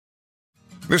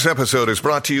This episode is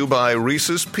brought to you by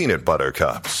Reese's Peanut Butter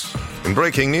Cups. In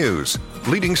breaking news,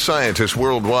 leading scientists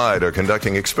worldwide are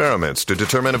conducting experiments to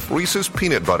determine if Reese's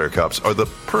Peanut Butter Cups are the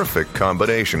perfect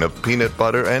combination of peanut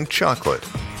butter and chocolate.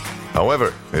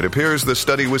 However, it appears the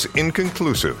study was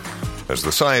inconclusive, as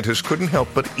the scientists couldn't help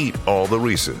but eat all the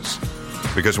Reese's.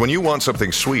 Because when you want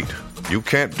something sweet, you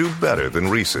can't do better than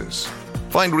Reese's.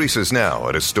 Find Reese's now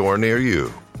at a store near you.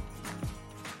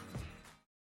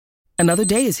 Another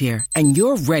day is here, and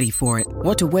you're ready for it.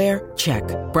 What to wear? Check.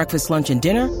 Breakfast, lunch, and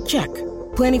dinner? Check.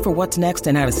 Planning for what's next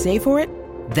and how to save for it?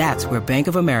 That's where Bank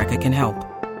of America can help.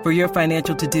 For your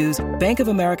financial to-dos, Bank of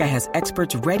America has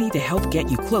experts ready to help get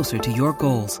you closer to your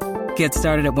goals. Get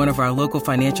started at one of our local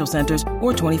financial centers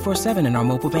or 24/7 in our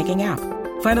mobile banking app.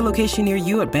 Find a location near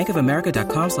you at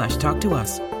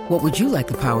bankofamerica.com/talktous. What would you like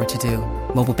the power to do?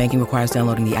 Mobile banking requires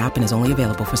downloading the app and is only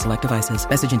available for select devices.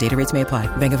 Message and data rates may apply.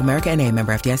 Bank of America N.A.,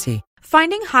 member FDIC.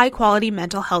 Finding high-quality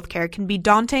mental health care can be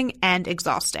daunting and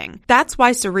exhausting. That's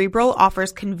why Cerebral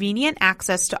offers convenient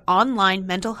access to online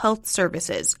mental health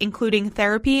services, including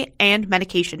therapy and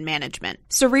medication management.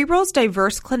 Cerebral's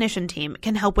diverse clinician team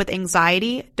can help with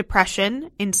anxiety,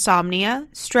 depression, insomnia,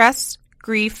 stress,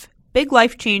 grief, big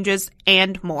life changes,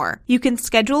 and more. You can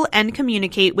schedule and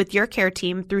communicate with your care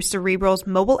team through Cerebral's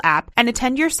mobile app and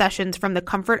attend your sessions from the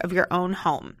comfort of your own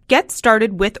home. Get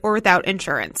started with or without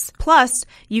insurance. Plus,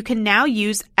 you can now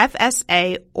use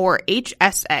FSA or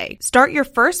HSA. Start your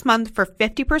first month for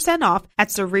 50% off at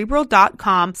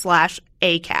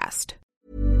Cerebral.com/ACAST.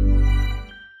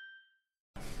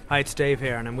 Hi, it's Dave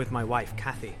here, and I'm with my wife,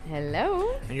 Kathy.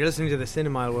 Hello. And you're listening to the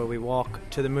Cinema where we walk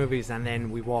to the movies and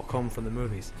then we walk home from the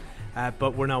movies.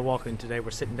 But we're not walking today,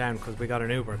 we're sitting down because we got an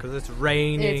Uber, because it's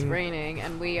raining. It's raining,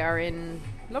 and we are in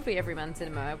lovely Everyman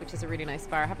Cinema, which is a really nice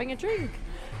bar, having a drink.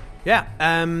 Yeah,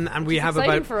 and we have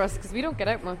exciting for us, because we don't get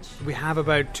out much. We have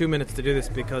about 2 minutes to do this,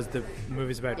 because the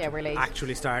movie's about to we're late.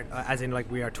 actually start, as in,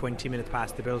 like, we are 20 minutes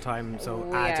past the bill time, so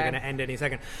ads are going to end any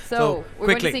second. So we're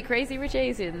quickly. going to see Crazy Rich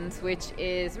Asians, which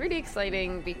is really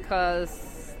exciting,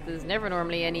 because there's never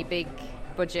normally any big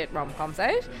budget rom-coms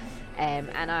out.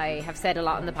 And I have said a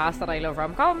lot in the past that I love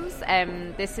rom-coms.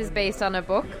 This is based on a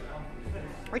book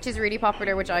which is really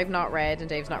popular, which I've not read and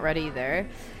Dave's not read either.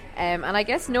 And I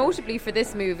guess notably for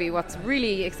this movie, what's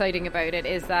really exciting about it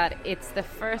is that it's the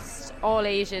first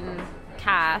all-Asian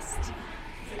cast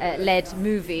led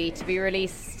movie to be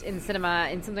released in cinema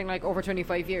in something like over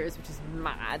 25 years, which is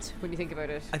mad when you think about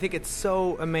it. I think it's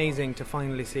so amazing to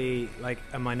finally see, like,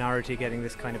 a minority getting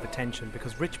this kind of attention,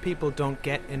 because rich people don't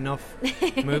get enough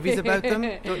movies about them,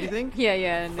 don't you think?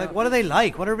 Yeah. No. Like, what are they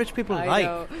like? What are rich people like?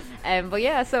 Know. But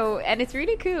yeah, and it's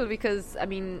really cool because, I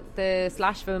mean, the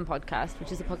Slash Film podcast,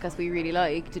 which is a podcast we really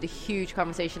like, did a huge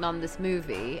conversation on this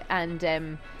movie,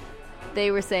 and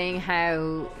they were saying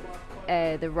how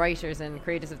the writers and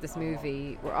creators of this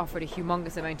movie were offered a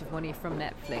humongous amount of money from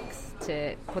Netflix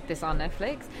to put this on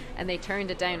Netflix, and they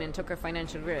turned it down and took a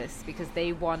financial risk because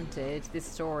they wanted this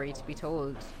story to be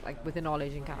told, like, with an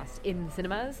all-Asian cast in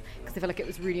cinemas, because they felt like it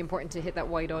was really important to hit that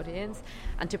wide audience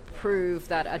and to prove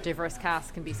that a diverse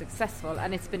cast can be successful.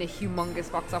 And it's been a humongous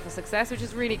box office success, which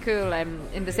is really cool,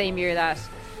 in the same year that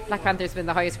Black Panther's been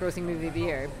the highest grossing movie of the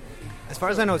year. As far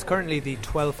as I know, it's currently the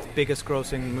 12th biggest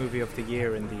grossing movie of the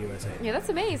year in the USA. Yeah, that's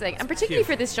amazing. And particularly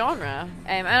for this genre.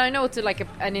 And I know it's like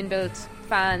an inbuilt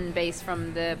fan base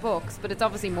from the books, but it's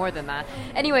obviously more than that.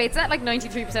 Anyway, it's at like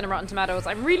 93% of Rotten Tomatoes.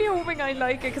 I'm really hoping I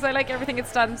like it, because I like everything it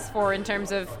stands for in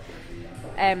terms of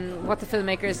what the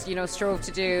filmmakers, strove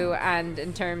to do, and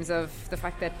in terms of the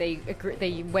fact that they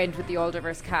went with the all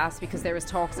diverse cast, because there was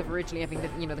talks of originally having the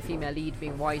female lead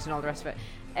being white and all the rest of it.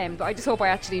 But I just hope I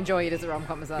actually enjoy it as a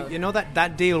rom-com as well. You know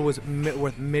that deal was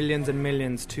worth millions and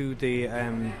millions to the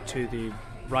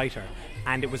writer,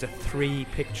 and it was a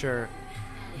 3-picture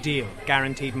deal,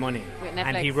 guaranteed money, with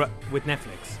Netflix. And with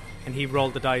Netflix. And he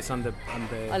rolled the dice on the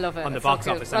I love it. on the It's box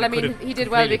so office. well, I mean, he did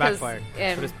well because backfired.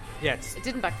 it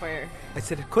didn't backfire. I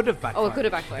said it could have backfired. Oh, it could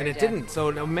have backfired, and it yeah. didn't. So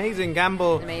an amazing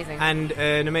gamble, and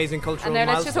an amazing cultural. And now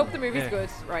let's milestone. just hope the movie's good.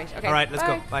 Right. Okay. All right. Let's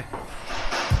Bye. go. Bye.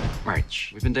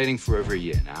 March. We've been dating for over a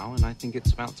year now, and I think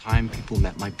it's about time people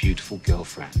met my beautiful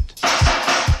girlfriend.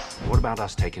 What about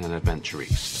us taking an adventure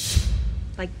east?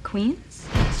 Like Queens?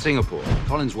 Singapore.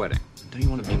 Colin's wedding. Don't you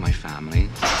want to be my family?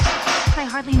 I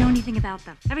hardly know anything about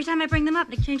them. Every time I bring them up,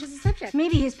 Nick changes the subject.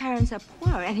 Maybe his parents are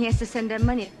poor and he has to send them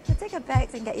money. Let's take a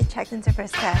bags and get you checked into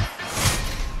first class.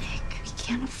 Nick, we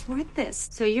can't afford this.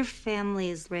 So your family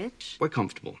is rich? We're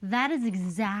comfortable. That is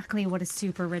exactly what a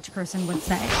super rich person would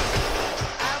say.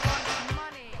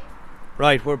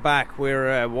 Right, we're back.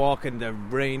 We're walking the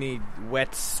rainy,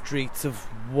 wet streets of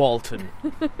Walton.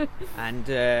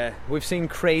 And we've seen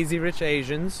Crazy Rich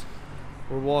Asians.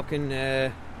 We're walking...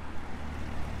 we're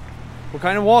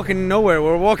kind of walking nowhere.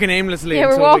 We're walking aimlessly Yeah,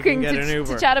 we're until walking we can get an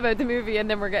Uber. to chat about the movie, and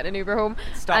then we're getting an Uber home.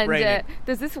 Stop raining.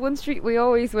 There's this one street we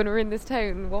always, when we're in this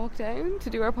town, walk down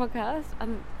to do our podcast,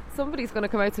 and somebody's going to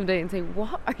come out someday and say,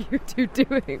 what are you two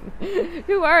doing?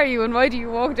 Who are you, and why do you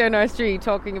walk down our street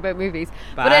talking about movies?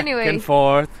 But anyway, and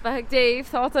forth. Back, Dave,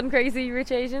 thoughts on Crazy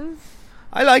Rich Asians?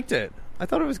 I liked it. I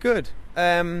thought it was good.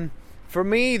 For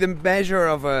me, the measure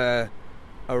of a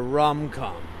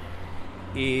rom-com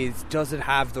is, does it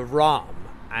have the rom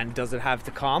and does it have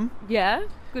the com? Yeah,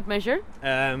 good measure.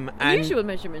 Unusual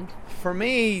measurement. For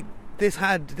me, this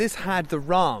had the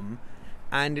rom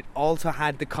and it also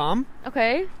had the com.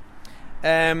 Okay.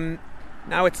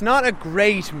 Now it's not a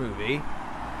great movie,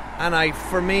 and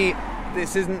for me,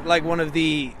 this isn't like one of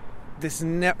the. This is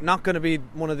not going to be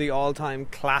one of the all-time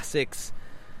classics.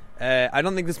 I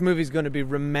don't think this movie is going to be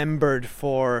remembered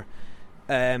for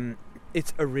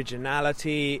its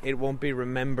originality. It won't be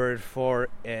remembered for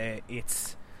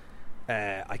its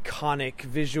iconic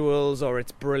visuals or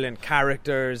its brilliant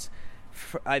characters.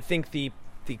 I think the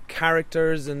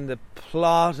characters and the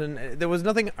plot, and there was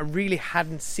nothing I really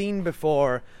hadn't seen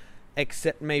before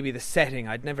except maybe the setting.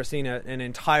 I'd never seen an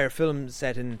entire film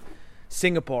set in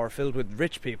Singapore filled with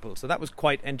rich people, so that was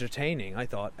quite entertaining, I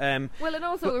thought. Well, and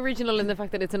also original in the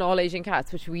fact that it's an all-Asian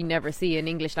cast, which we never see in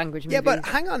English language movies. Yeah, but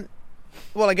hang on.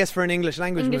 Well, I guess for an English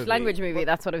language movie,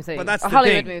 that's what I'm saying. But that's a the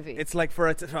Hollywood thing. movie. It's like for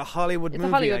a Hollywood movie. It's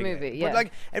a Hollywood movie, yeah. But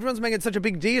like everyone's making such a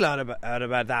big deal out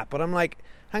about that. But I'm like,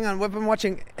 hang on, we've been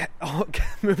watching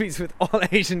movies with all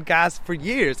Asian cast for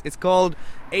years. It's called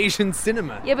Asian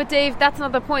cinema. Yeah, but Dave, that's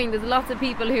not the point. There's lots of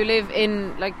people who live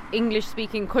in like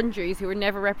English-speaking countries who are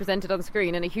never represented on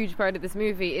screen, and a huge part of this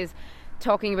movie is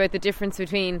talking about the difference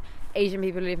between Asian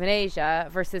people who live in Asia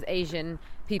versus Asian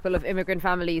people of immigrant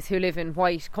families who live in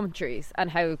white countries,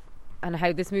 and how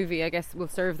this movie, I guess, will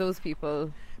serve those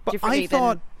people differently. But I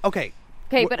thought, okay,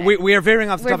 but we are veering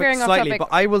off the topic slightly, but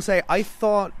I will say I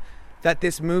thought that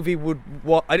this movie would...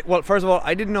 Well, first of all,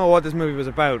 I didn't know what this movie was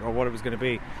about or what it was going to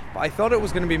be, but I thought it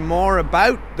was going to be more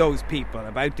about those people,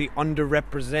 about the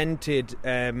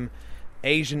underrepresented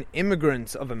Asian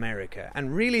immigrants of America,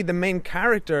 and really the main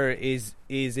character is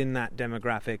in that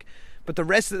demographic. But the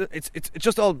rest of it's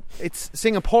just all... It's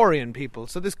Singaporean people,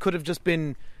 so this could have just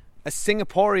been a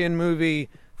Singaporean movie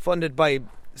funded by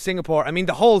Singapore. I mean,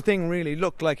 the whole thing really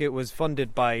looked like it was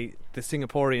funded by the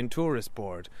Singaporean Tourist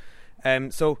Board.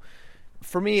 So,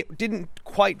 for me, it didn't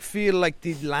quite feel like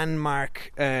the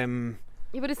landmark... Yeah,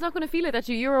 but it's not going to feel like that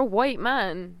to you. You're a white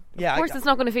man. Yeah, of course it's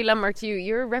not going to feel landmark to you.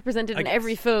 You're represented in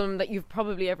every film that you've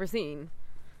probably ever seen.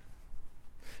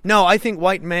 No, I think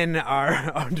white men are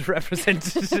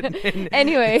underrepresented in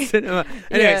anyway, cinema.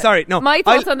 Anyway, sorry. No, my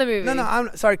thoughts on the movie. No,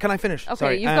 I'm sorry. Can I finish? Okay,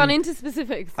 sorry, you've gone into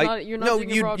specifics. You're not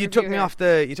doing a broad you review took me here. off the.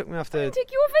 I didn't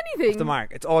take you off anything. Off the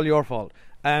mark. It's all your fault.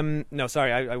 No,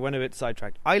 sorry. I went a bit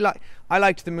sidetracked. I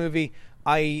liked the movie.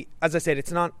 As I said,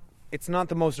 it's not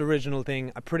the most original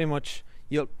thing. You've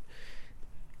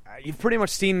pretty much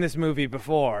seen this movie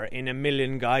before in a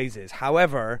million guises.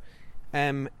 However,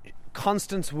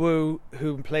 Constance Wu,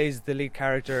 who plays the lead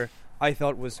character, I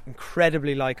thought was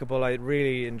incredibly likeable. I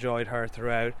really enjoyed her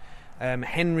throughout.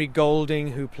 Henry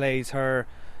Golding, who plays her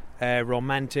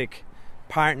romantic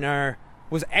partner,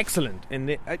 was excellent in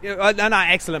the not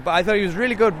excellent, but I thought he was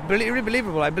really good, really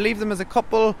believable. I believed them as a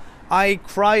couple. I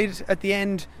cried at the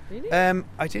end. Really?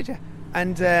 I did, yeah.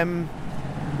 And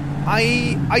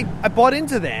I bought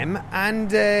into them, and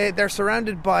they're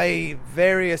surrounded by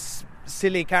various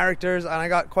silly characters, and I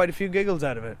got quite a few giggles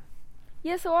out of it.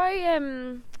 Yeah, so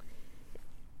I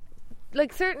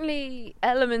certainly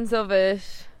elements of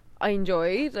it I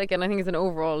enjoyed, and I think it's an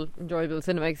overall enjoyable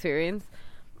cinema experience.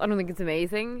 I don't think it's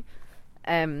amazing.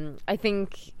 I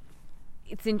think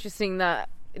it's interesting that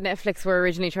Netflix were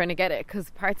originally trying to get it, because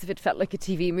parts of it felt like a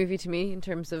TV movie to me in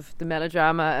terms of the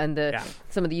melodrama and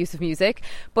some of the use of music.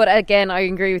 But again, I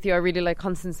agree with you. I really like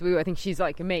Constance Wu. I think she's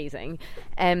amazing.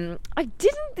 I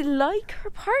didn't like her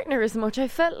partner as much. I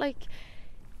felt like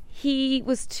he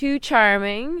was too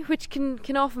charming, which can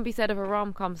often be said of a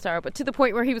rom-com star, but to the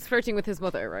point where he was flirting with his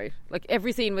mother, right? Like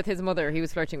every scene with his mother, he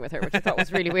was flirting with her, which I thought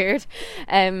was really weird.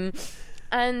 And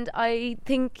I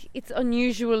think it's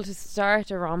unusual to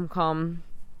start a rom-com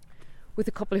with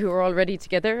a couple who are already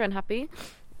together and happy.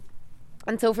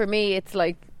 And so for me, it's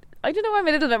I don't know, I'm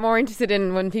a little bit more interested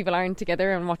in when people aren't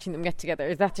together and watching them get together.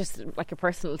 Is that just like a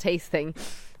personal taste thing?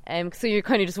 So you're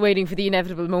kind of just waiting for the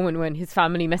inevitable moment when his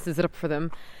family messes it up for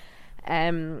them.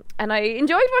 And I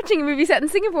enjoyed watching a movie set in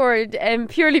Singapore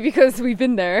purely because we've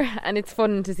been there, and it's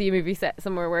fun to see a movie set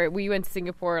somewhere. Where we went to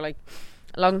Singapore like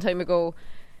a long time ago,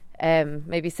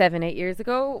 maybe 7-8 years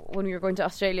ago, when we were going to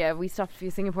Australia. We stopped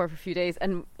in Singapore for a few days,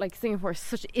 and like Singapore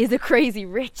is a crazy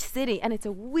rich city, and it's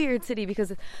a weird city because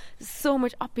there's so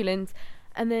much opulence,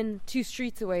 and then 2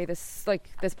 streets away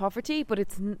there's poverty, but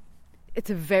it's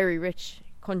a very rich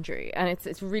country, and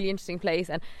it's a really interesting place.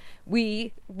 And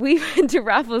we went to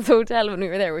Raffles Hotel when we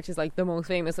were there, which is like the most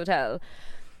famous hotel,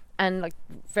 and like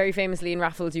very famously in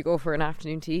Raffles you go for an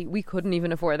afternoon tea. We couldn't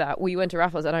even afford that. We went to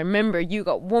Raffles, and I remember you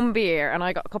got 1 beer and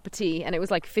I got a cup of tea, and it was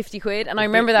like 50 quid. And I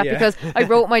remember that because I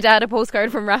wrote my dad a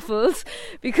postcard from Raffles,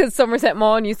 because Somerset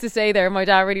Maugham used to stay there. My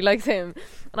dad really likes him,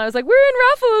 and I was like, we're in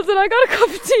Raffles and I got a cup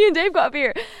of tea and Dave got a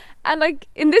beer. And like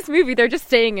in this movie they're just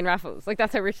staying in Raffles, like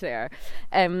that's how rich they are.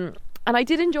 And I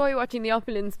did enjoy watching the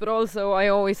opulence, but also I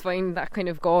always find that kind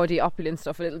of gaudy opulent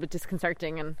stuff a little bit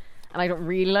disconcerting, and I don't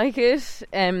really like it.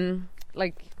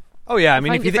 Oh yeah, I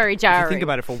mean, if you think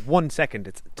about it for 1 second,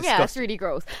 it's disgusting. Yeah, it's really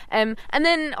gross. And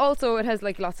then also it has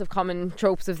like lots of common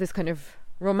tropes of this kind of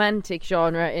romantic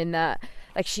genre, in that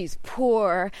like she's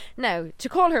poor. Now, to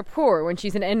call her poor when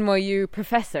she's an NYU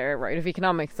professor, right, of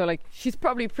economics, so like she's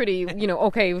probably pretty,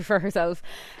 okay for herself.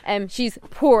 She's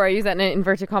poor, I use that in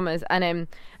inverted commas, and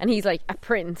he's like a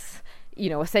prince.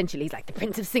 Essentially he's like the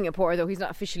Prince of Singapore, though he's not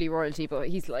officially royalty, but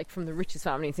he's like from the richest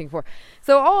family in Singapore.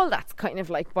 So all that's kind of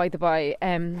like by the by.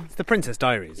 It's the Princess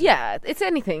Diaries. Yeah, it's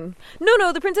anything.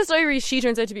 No, the Princess Diaries, she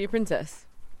turns out to be a princess.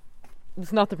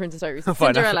 It's not the Princess Diaries. It's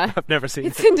Cinderella. I've never seen it.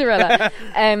 It's Cinderella.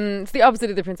 It's the opposite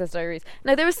of the Princess Diaries.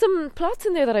 Now, there was some plots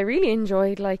in there that I really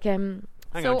enjoyed, like... Hang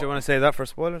on, do you want to say that for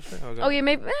spoilers? Oh yeah,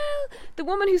 maybe. Well, the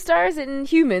woman who stars in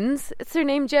Humans, it's her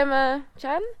name Gemma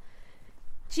Chan.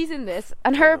 She's in this,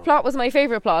 and her plot was my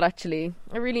favourite plot, actually.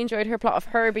 I really enjoyed her plot of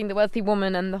her being the wealthy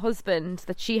woman and the husband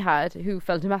that she had who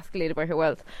felt emasculated by her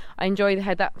wealth. I enjoyed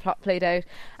how that plot played out,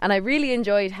 and I really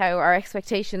enjoyed how our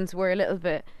expectations were a little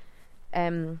bit...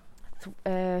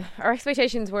 our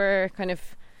expectations were kind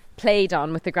of played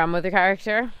on with the grandmother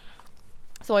character,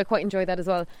 so I quite enjoyed that as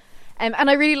well. And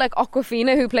I really like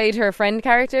Awkwafina, who played her friend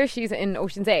character. She's in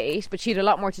Ocean's 8, but she had a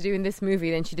lot more to do in this movie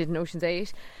than she did in Ocean's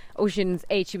 8. Ocean's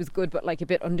 8 she was good, but like a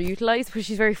bit underutilised, but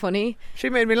she's very funny.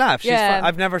 She made me laugh. She's fun.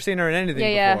 I've never seen her in anything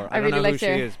before. I don't really know who liked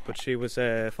her. she is, but she was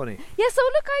funny. Yeah, so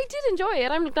look, I did enjoy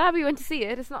it. I'm glad we went to see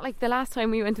it. It's not like the last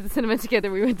time we went to the cinema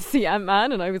together, we went to see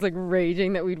Ant-Man, and I was like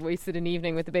raging that we'd wasted an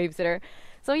evening with the babysitter.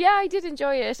 So yeah, I did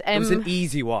enjoy it. It was an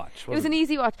easy watch. It was an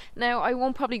easy watch. Now, I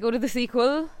won't probably go to the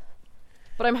sequel,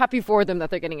 but I'm happy for them that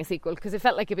they're getting a sequel, because it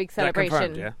felt like a big celebration.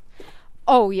 Confirmed, yeah?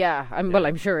 Oh yeah, well,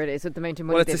 I'm sure it is with the amount of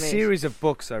money. Well, it's a series of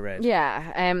books I read.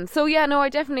 Yeah. So yeah, no,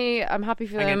 I'm happy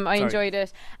for them. I enjoyed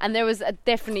it, and there was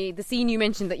definitely the scene you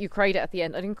mentioned that you cried at the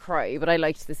end. I didn't cry, but I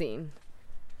liked the scene.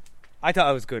 I thought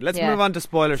it was good. Let's move on to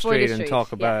Spoiler Street and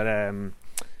talk about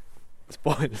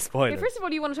spoilers. Okay, first of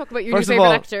all, you want to talk about your new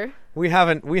favourite actor? We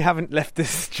haven't left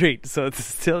this street, so it's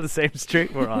still the same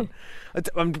street we're on.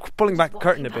 I'm pulling back the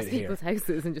curtain a bit here. People's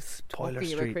houses and just Spoiler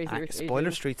Street.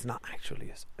 Spoiler Street's not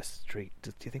actually a street.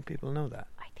 Do you think people know that?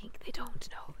 I think they don't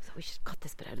know, so we should cut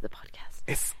this bit out of the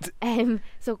podcast.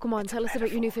 So come on, tell us about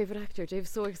your new favourite actor. Dave's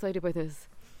so excited about this.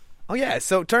 Oh yeah,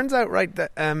 so it turns out, right,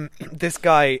 that this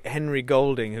guy Henry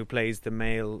Golding, who plays the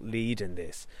male lead in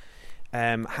this,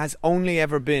 has only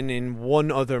ever been in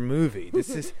one other movie.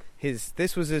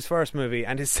 This was his first movie,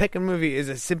 and his second movie is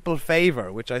A Simple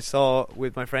Favour, which I saw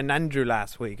with my friend Andrew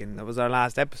last week, and that was our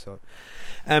last episode.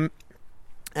 And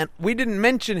we didn't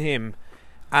mention him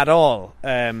at all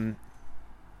in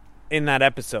that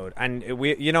episode. And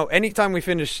we, anytime we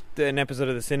finish an episode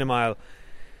of the Cinemile,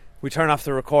 we turn off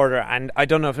the recorder, and I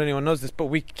don't know if anyone knows this, but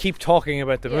we keep talking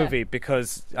about the movie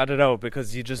because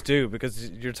you just do, because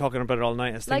you're talking about it all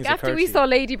night as things occur to you. After we saw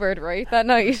Lady Bird, right, that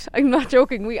night, I'm not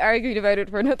joking, we argued about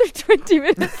it for another 20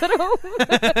 minutes at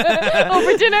home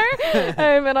over dinner,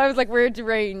 and I was like, we're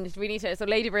deranged, we need to, so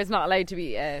Lady Bird's not allowed to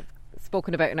be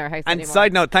spoken about in our house anymore. And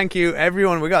side note, thank you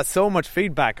everyone, we got so much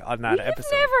feedback on that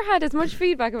episode. We've never had as much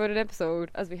feedback about an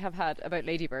episode as we have had about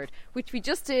Lady Bird, which we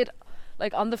just did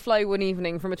like on the fly one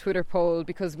evening from a Twitter poll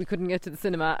because we couldn't get to the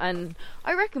cinema, and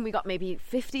I reckon we got maybe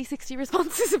 50-60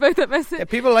 responses about that message. Yeah,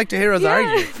 people like to hear us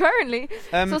argue. Apparently.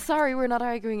 So sorry, we're not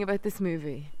arguing about this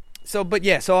movie. So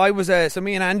I was so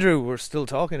me and Andrew were still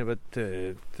talking about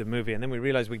the movie, and then we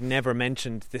realised we'd never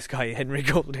mentioned this guy Henry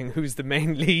Golding, who's the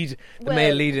main lead,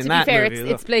 male lead in that movie. To be fair,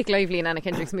 it's Blake Lively and Anna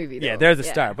Kendrick's movie, though. Yeah, they're the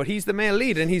star, but he's the male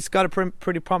lead, and he's got a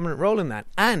pretty prominent role in that.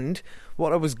 And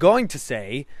what I was going to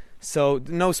say, so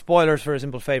no spoilers for A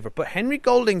Simple Favour, but Henry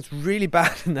Golding's really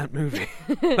bad in that movie.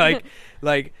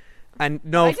 like And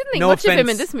no, I didn't think no much of offense him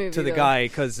in this movie, to the though. guy,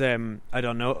 because I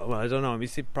don't know. Well, I don't know him.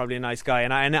 He's probably a nice guy,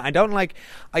 and I don't like.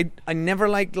 I never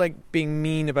like being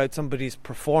mean about somebody's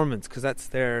performance, because that's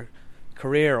their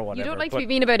career or whatever. You don't like to be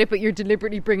mean about it, but you're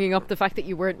deliberately bringing up the fact that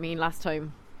you weren't mean last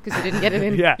time because you didn't get it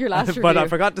in yeah, your last review. but I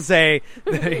forgot to say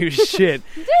that he was shit.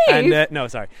 Dave! And no,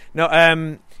 sorry,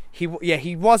 no. He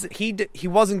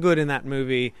wasn't good in that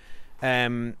movie.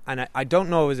 And I don't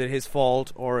know, is it his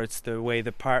fault, or it's the way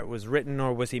the part was written,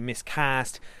 or was he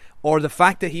miscast, or the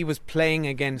fact that he was playing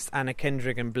against Anna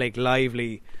Kendrick and Blake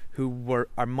Lively, who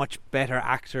are much better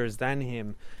actors than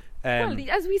him. Well,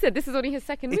 as we said, this is only his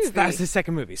second movie. That's his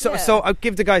second movie. So Yeah. so I'll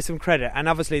give the guy some credit, and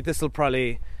obviously this will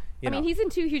probably. I mean, he's in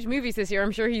 2 huge movies this year.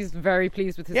 I'm sure he's very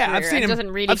pleased with his yeah, career I've seen and him.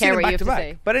 doesn't really I've care seen him what you back have to to back.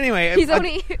 say. But anyway,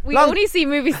 We only see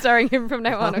movies starring him from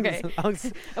now on, okay?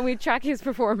 And we track his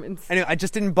performance. Anyway, I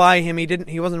just didn't buy him.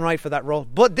 He wasn't right for that role.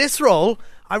 But this role,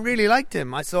 I really liked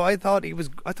him. I thought he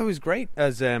was great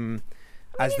as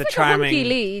He's the like charming a hunky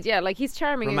lead, yeah. Like he's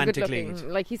charming and romantic good looking. lead.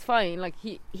 Like he's fine. Like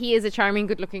he is a charming,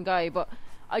 good looking guy. But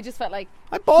I just felt like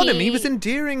I bought him. He was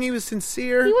endearing. He was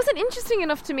sincere. He wasn't interesting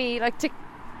enough to me, like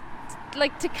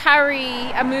to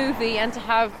carry a movie and to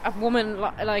have a woman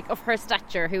like of her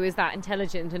stature who is that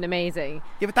intelligent and amazing.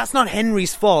 Yeah, but that's not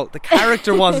Henry's fault. The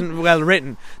character wasn't well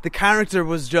written. The character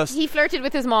was just. He flirted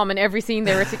with his mom in every scene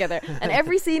they were together, and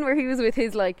every scene where he was with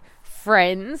his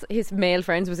friends, his male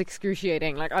friends, was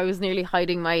excruciating. Like I was nearly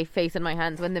hiding my face in my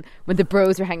hands when the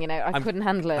bros were hanging out. I couldn't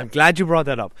handle it. I'm glad you brought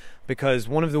that up, because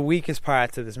one of the weakest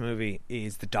parts of this movie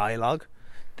is the dialogue.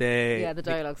 The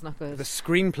dialogue's not good. The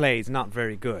screenplay is not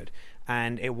very good.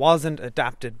 And it wasn't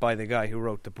adapted by the guy who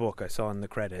wrote the book I saw in the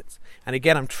credits. And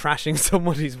again, I'm trashing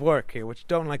somebody's work here, which I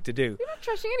don't like to do. You're not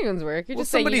trashing anyone's work. You're Well,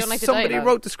 just saying you don't like the somebody dialogue.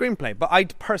 wrote the screenplay, but I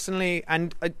personally,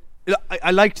 and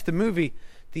I liked the movie.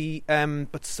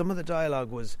 But some of the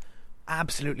dialogue was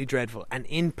absolutely dreadful, and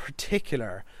in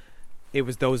particular, it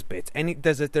was those bits.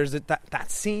 There's that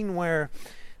scene where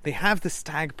they have the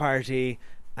stag party.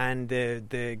 And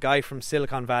the guy from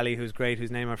Silicon Valley, who's great,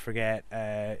 whose name I forget,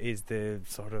 is the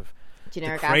sort of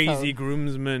generic the crazy asshole.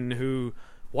 groomsman who.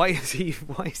 Why is he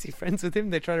friends with him?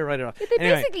 They try to write it off. They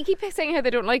Anyway, basically keep saying how they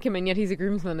don't like him, and yet he's a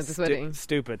groomsman at this wedding.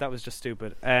 Stupid. That was just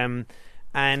stupid. And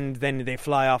then they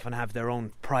fly off and have their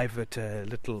own private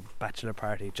little bachelor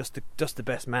party. Just the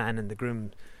best man and the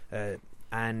groom,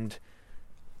 and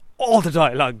all the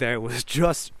dialogue there was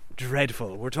just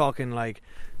dreadful. We're talking like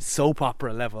soap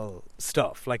opera level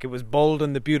stuff. Like it was Bold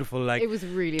and the Beautiful. Like It was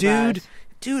really bad.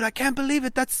 Dude, I can't believe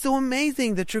it. That's so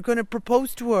amazing that you're going to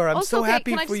propose to her. I'm Also, so okay,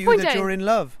 happy can I for just you point that out, you're in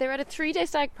love. They're at a 3-day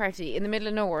stag party in the middle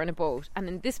of nowhere on a boat, and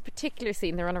in this particular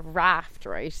scene they're on a raft,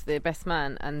 right? The best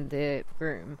man and the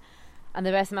groom, and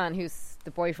the best man, who's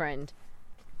the boyfriend,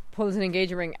 pulls an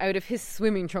engagement ring out of his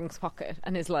swimming trunks pocket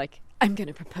and is like, I'm going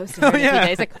to propose to her in a few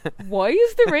days. Like, why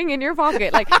is the ring in your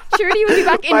pocket? Like, surely you would be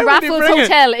back in Why would he Raffles bring it?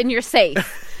 Hotel in your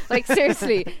safe. Like,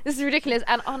 seriously, this is ridiculous.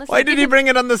 And honestly, Why did he bring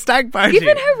it on the stag party?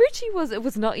 given how rich he was, it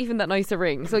was not even that nice a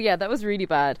ring. So yeah, that was really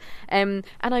bad. And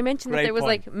I mentioned that Great there was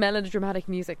point. like melodramatic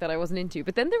music that I wasn't into,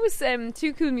 but then there was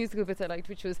 2 cool musical bits I liked,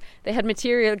 which was they had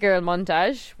Material Girl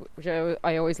montage, which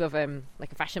I always love,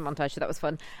 like a fashion montage, so that was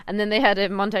fun. And then they had a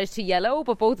montage to Yellow,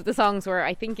 but both of the songs were,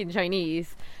 I think, in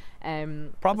Chinese.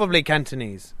 Probably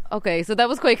Cantonese. Okay, so that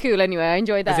was quite cool. Anyway, I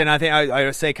enjoyed that. As in, I think I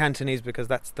say Cantonese because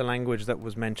that's the language that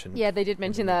was mentioned. Yeah, they did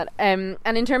mention that. And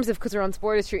in terms of, because we're on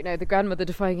Spoiler Street now, the grandmother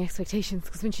defying expectations,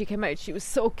 because when she came out, she was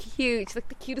so cute. She's like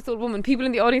the cutest old woman. People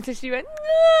in the audience actually went,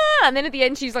 "Nah!" And then at the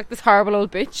end, she's like this horrible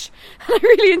old bitch. And I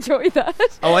really enjoyed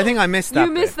that. Oh, I think I missed that.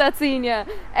 You missed that scene, yeah.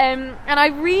 And I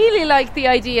really liked the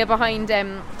idea behind,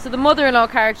 so the mother-in-law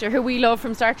character, who we love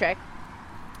from Star Trek.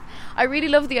 I really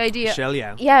love the idea. Michelle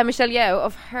Yeoh. Yeah, Michelle Yeoh,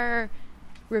 of her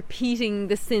repeating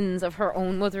the sins of her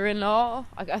own mother-in-law.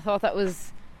 I thought that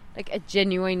was like a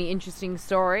genuinely interesting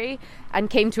story, and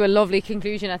came to a lovely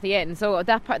conclusion at the end. So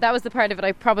that was the part of it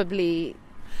I probably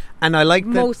And I like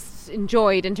that. most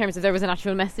enjoyed, in terms of there was an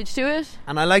actual message to it.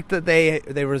 And I like that they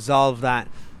resolved that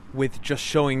with just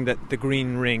showing that the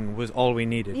green ring was all we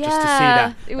needed. Just to see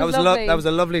that. it was that lovely. that was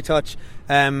a lovely touch.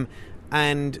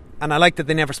 And I like that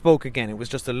they never spoke again. It was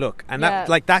just a look, and that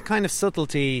like that kind of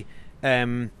subtlety,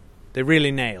 they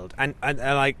really nailed. And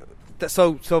I like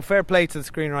so fair play to the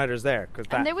screenwriters there, because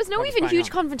And there was no even huge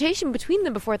confrontation between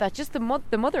them before that. Just the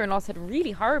mother-in-law said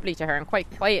really horribly to her, and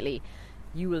quite quietly,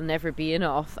 "You will never be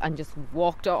enough," and just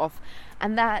walked off.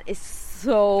 And that is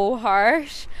so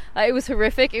harsh. It was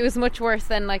horrific. It was much worse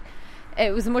than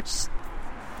it was much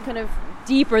kind of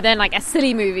deeper than like a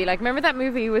silly movie. Like, remember that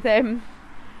movie with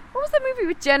what was that movie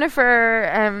with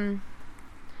Jennifer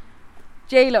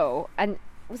J-Lo, and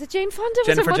Was it Jane Fonda? Was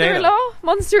Jennifer her Taylor. mother-in-law?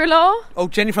 Monster-in-law? Oh,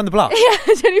 Jenny from the Block.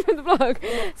 Yeah, Jenny from the Block.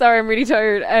 Sorry, I'm really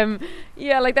tired.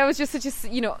 Yeah, like that was just such a,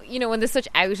 you know, when there's such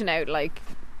out and out like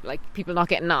people not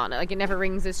getting on, like it never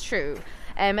rings as true.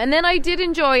 And then I did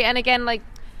enjoy, and again, like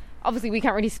obviously we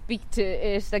can't really speak to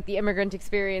it, like the immigrant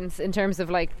experience in terms of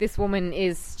like this woman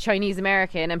is Chinese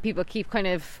American, and people keep kind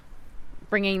of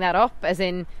bringing that up as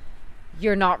in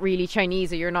you're not really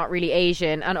Chinese or you're not really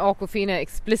Asian, and Awkwafina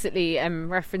explicitly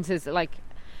references like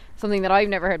something that I've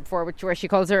never heard before, where she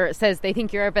says they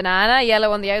think you're a banana,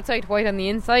 yellow on the outside, white on the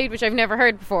inside, which I've never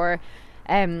heard before.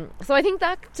 So I think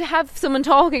that to have someone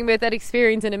talking about that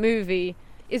experience in a movie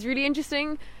is really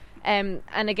interesting. And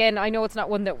again, I know it's not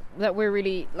one that we're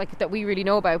really like that we really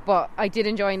know about, but I did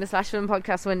enjoy in the Slash Film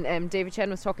podcast when David Chen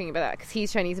was talking about that, because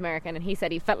he's Chinese American, and he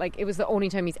said he felt like it was the only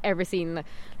time he's ever seen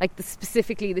like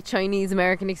specifically the Chinese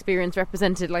American experience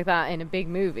represented like that in a big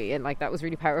movie, and like that was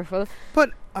really powerful. But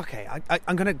okay,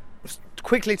 I'm going to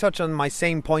quickly touch on my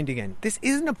same point again. This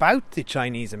isn't about the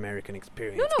Chinese American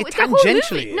experience. No, it the whole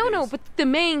tangentially movie. No, but the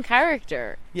main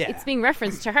character. Yeah. It's being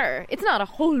referenced to her. It's not a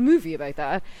whole movie about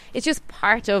that. It's just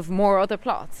part of more other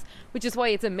plots, which is why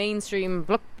it's a mainstream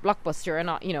blockbuster and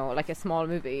not, you know, like a small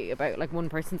movie about like one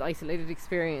person's isolated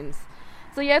experience.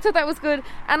 So yeah, I thought that was good.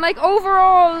 And like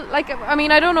overall, like I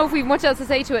mean, I don't know if we've much else to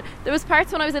say to it. There was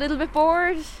parts when I was a little bit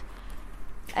bored.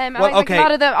 Well, like a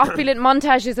lot of the opulent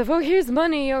montages of, oh, here's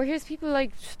money, or here's people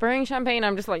like spraying champagne.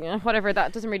 I'm just like, whatever,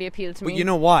 that doesn't really appeal to me. But you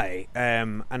know why?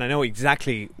 And I know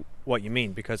exactly what you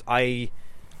mean, because I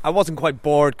wasn't quite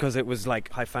bored, because it was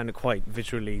like I found it quite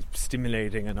visually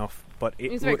stimulating enough. But it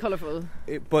was very colourful.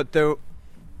 But there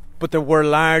were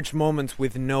large moments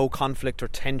with no conflict or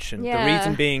tension. Yeah. The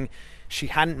reason being, she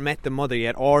hadn't met the mother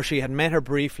yet, or she had met her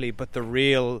briefly, but the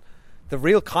real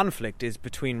conflict is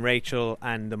between Rachel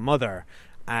and the mother.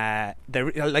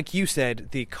 Like you said,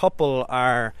 the couple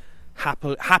are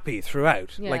happy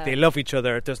throughout. Yeah. Like they love each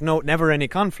other. There's never any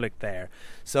conflict there.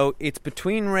 So it's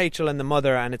between Rachel and the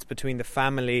mother, and it's between the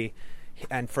family.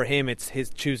 And for him, it's his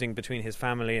choosing between his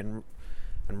family and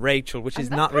Rachel, which is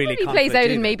not really conflict. Plays out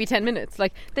either. in maybe 10 minutes.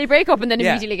 Like they break up and then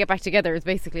immediately get back together. Is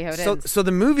basically how it ends. So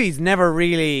the movie's never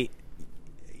really.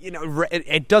 You know,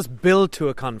 it does build to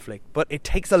a conflict, but it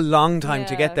takes a long time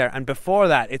to get there. And before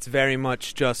that, it's very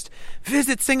much just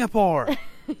visit Singapore.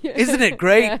 Isn't it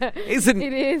great? Yeah, Isn't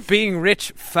it is. Being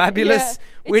rich fabulous?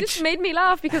 Yeah. It just made me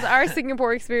laugh because our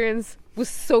Singapore experience was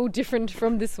so different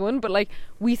from this one. But like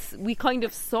we kind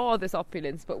of saw this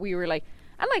opulence, but we were like,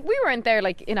 and like we weren't there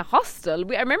like in a hostel.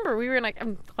 I remember we were in like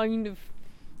a kind of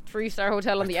 3-star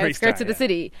hotel on the outskirts of the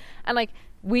city, and like.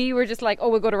 We were just like, oh,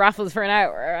 we'll go to Raffles for an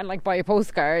hour and like buy a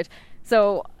postcard.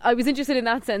 So I was interested in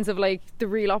that sense of like the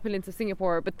real opulence of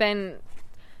Singapore, but then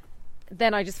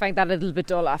I just find that a little bit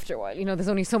dull after a while. You know, there's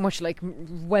only so much like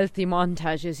wealthy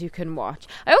montages you can watch.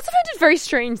 I also found it very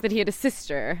strange that he had a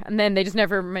sister, and then they just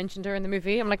never mentioned her in the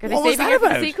movie. I'm like, are they saving her for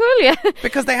the sequel? Yeah,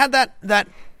 because they had that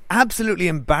absolutely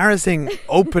embarrassing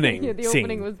opening yeah, the scene.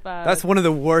 opening was bad. That's one of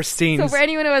the worst scenes so for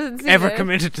anyone who hasn't seen ever it,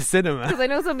 committed to cinema. Because I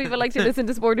know some people like to listen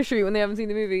to Spoiler Street when they haven't seen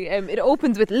the movie. It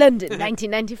opens with London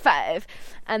 1995,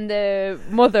 and the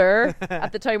mother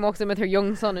at the time walks in with her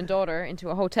young son and daughter into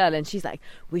a hotel, and she's like,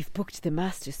 we've booked the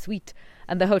master suite,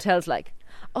 and the hotel's like,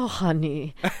 oh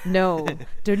honey, no,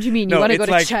 don't you mean you want to go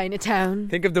to Chinatown?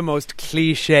 Think of the most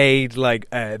cliched like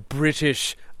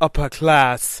British upper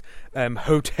class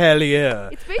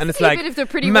hotelier. It's basically and it's like, a bit of the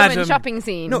Pretty Woman shopping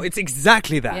scene. No, it's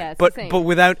exactly that. Yeah, it's but the same. But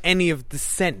without any of the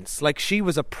sense. Like she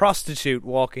was a prostitute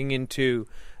walking into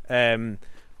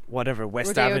whatever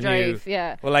West Rodeo Avenue. Drive,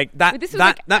 yeah. Well, like that.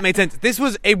 That made sense. This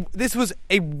was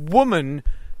a woman.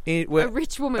 A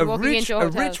rich woman walking into a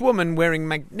hotel. A rich woman wearing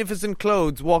magnificent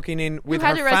clothes, walking in with her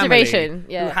family. Who had a reservation,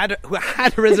 yeah. Who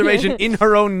had a reservation in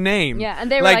her own name. Yeah,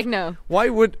 and they were like no. Why?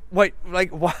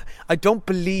 I don't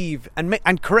believe,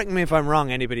 and correct me if I'm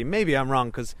wrong, anybody. Maybe I'm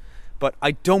wrong, but I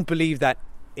don't believe that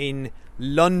in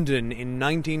London in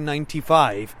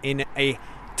 1995, in a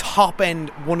top end,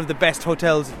 one of the best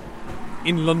hotels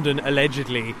in London,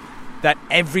 allegedly, that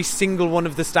every single one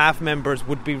of the staff members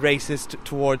would be racist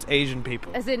towards Asian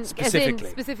people. As in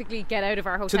specifically get out of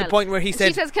our hotel. To the point where he said...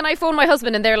 She says, can I phone my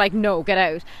husband? And they're like, no, get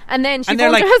out. And then she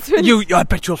phones like, her husband. I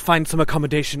bet you'll find some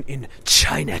accommodation in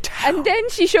Chinatown. And then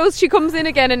she comes in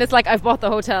again and it's like, I've bought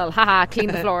the hotel. Haha, clean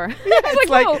the floor. It's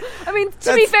like, whoa. I mean,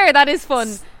 to be fair, that is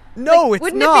fun. No, like,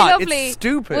 it's not. It's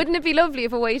stupid. Wouldn't it be lovely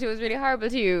if a waiter was really horrible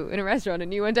to you in a restaurant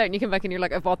and you went out and you came back and you're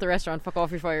like, I've bought the restaurant, fuck off,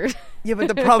 you're fired. Yeah, but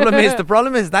the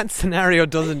problem is that scenario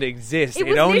doesn't exist. It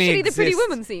was only literally exists. the Pretty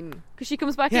Woman scene, because she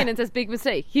comes back in and says, big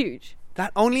mistake, huge.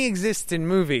 That only exists in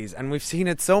movies, and we've seen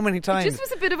it so many times. It just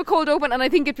was a bit of a cold open, and I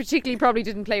think it particularly probably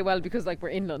didn't play well because like we're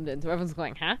in London, so everyone's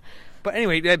going, huh? But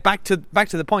anyway, back to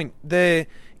the point.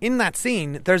 In that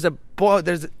scene, there's a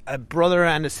brother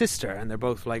and a sister, and they're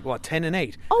both like 10 and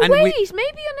 8. Oh and wait,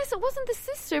 maybe unless it wasn't the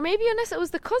sister, maybe unless it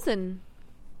was the cousin,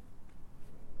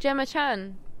 Gemma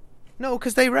Chan. No,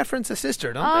 because they reference a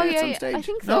sister, don't they? At some stage? I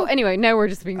think so. No? Anyway, now we're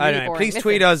just being really boring. Please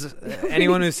tweet us,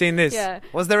 anyone who's seen this. Yeah.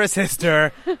 Was there a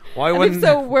sister? Why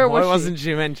wasn't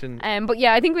she mentioned? But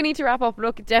yeah, I think we need to wrap up.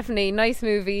 Look, definitely nice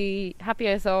movie. Happy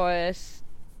I saw it.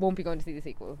 Won't be going to see the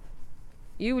sequel.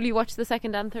 Will you watch the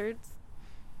second and thirds?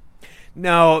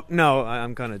 No,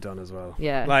 I'm kind of done as well.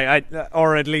 Yeah.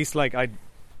 Or at least like I.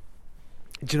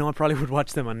 Do you know I probably would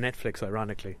watch them on Netflix?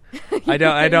 Ironically, I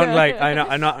don't like.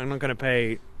 I'm not going to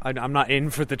pay. I'm not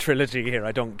in for the trilogy here.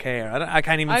 I don't care. I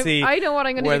can't even see. I know what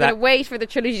I'm going to do. I'm going to wait for the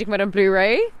trilogy to come out on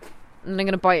Blu-ray, and I'm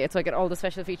going to buy it so I get all the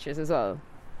special features as well.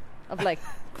 Of like,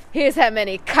 here's how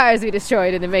many cars we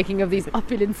destroyed in the making of these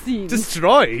opulent scenes.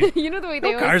 Destroyed? You know the way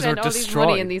they always cars spend were all destroyed. these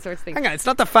money in these sorts of things. Hang on, it's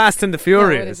not the Fast and the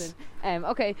Furious. No, it isn't.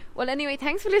 Okay, well anyway,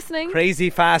 thanks for listening.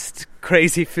 Crazy Fast,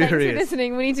 Crazy Furious. Thanks for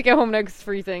listening. We need to get home now because it's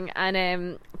freezing.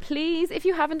 And please, if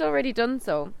you haven't already done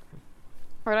so,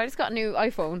 I just got a new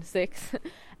iPhone 6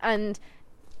 and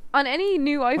on any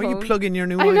new iPhone... Why are you plugging your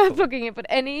new iPhone? I'm not plugging it, but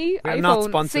any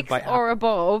iPhone 6 or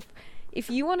above, if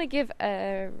you want to give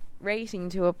a rating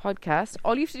to a podcast,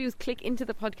 all you have to do is click into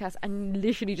the podcast and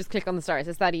literally just click on the stars.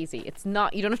 It's that easy. It's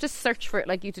not, you don't have to search for it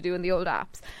like you used to do in the old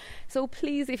apps. So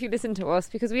please, if you listen to us,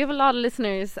 because we have a lot of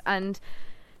listeners, and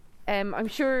I'm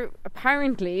sure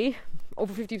apparently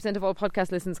over 50% of all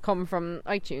podcast listens come from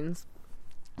iTunes.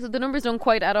 So the numbers don't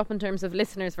quite add up in terms of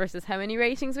listeners versus how many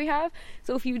ratings we have.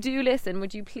 So if you do listen,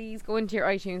 would you please go into your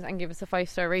iTunes and give us a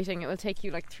 5-star rating? It will take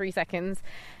you like 3 seconds,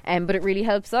 but it really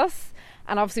helps us.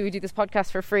 And obviously we do this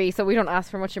podcast for free, so we don't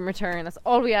ask for much in return. That's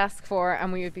all we ask for,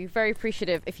 and we would be very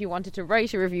appreciative if you wanted to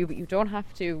write a review, but you don't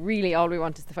have to. Really, all we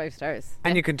want is the 5 stars.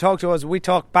 And you can talk to us. We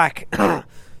talk back.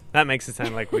 That makes it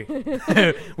sound like we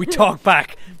we talk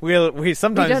back. We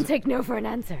sometimes we don't take no for an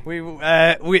answer. We will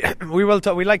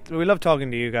talk. We love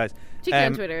talking to you guys. Particularly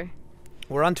on Twitter.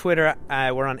 We're on Twitter.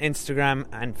 We're on Instagram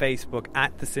and Facebook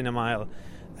at the Cinemile.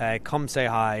 Come say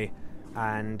hi.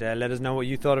 And let us know what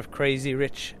you thought of Crazy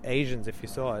Rich Asians if you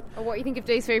saw it. Or what you think of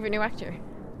Dave's favourite new actor.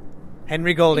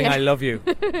 Henry Golding, yeah. I love you,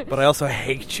 but I also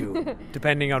hate you,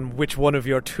 depending on which one of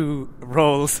your 2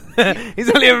 roles. He's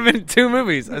only ever been in 2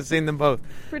 movies. I've seen them both.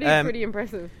 Pretty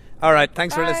impressive. All right,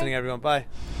 thanks for listening, everyone. Bye.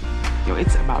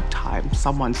 It's about time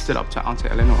someone stood up to Auntie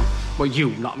Eleanor. Well, you,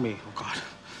 not me. Oh, God.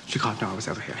 She can't know I was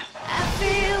ever here. I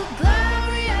feel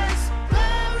glorious,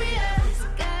 glorious.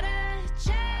 Got a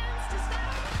chance to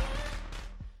stop.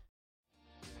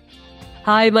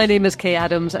 Hi, my name is Kay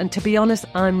Adams, and to be honest,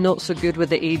 I'm not so good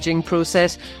with the ageing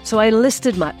process, so I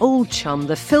enlisted my old chum,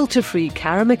 the filter-free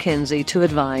Cara McKenzie, to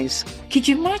advise. Could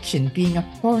you imagine being a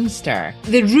porn star?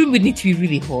 The room would need to be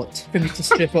really hot for me to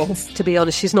strip off. To be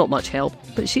honest, she's not much help,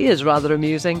 but she is rather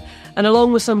amusing. And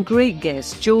along with some great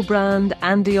guests, Joe Brand,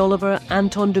 Andy Oliver,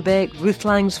 Anton Dubeck, Ruth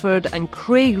Langsford and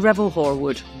Craig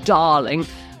Revel-Horwood, darling,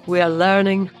 we are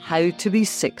learning how to be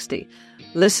 60.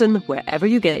 Listen wherever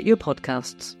you get your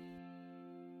podcasts.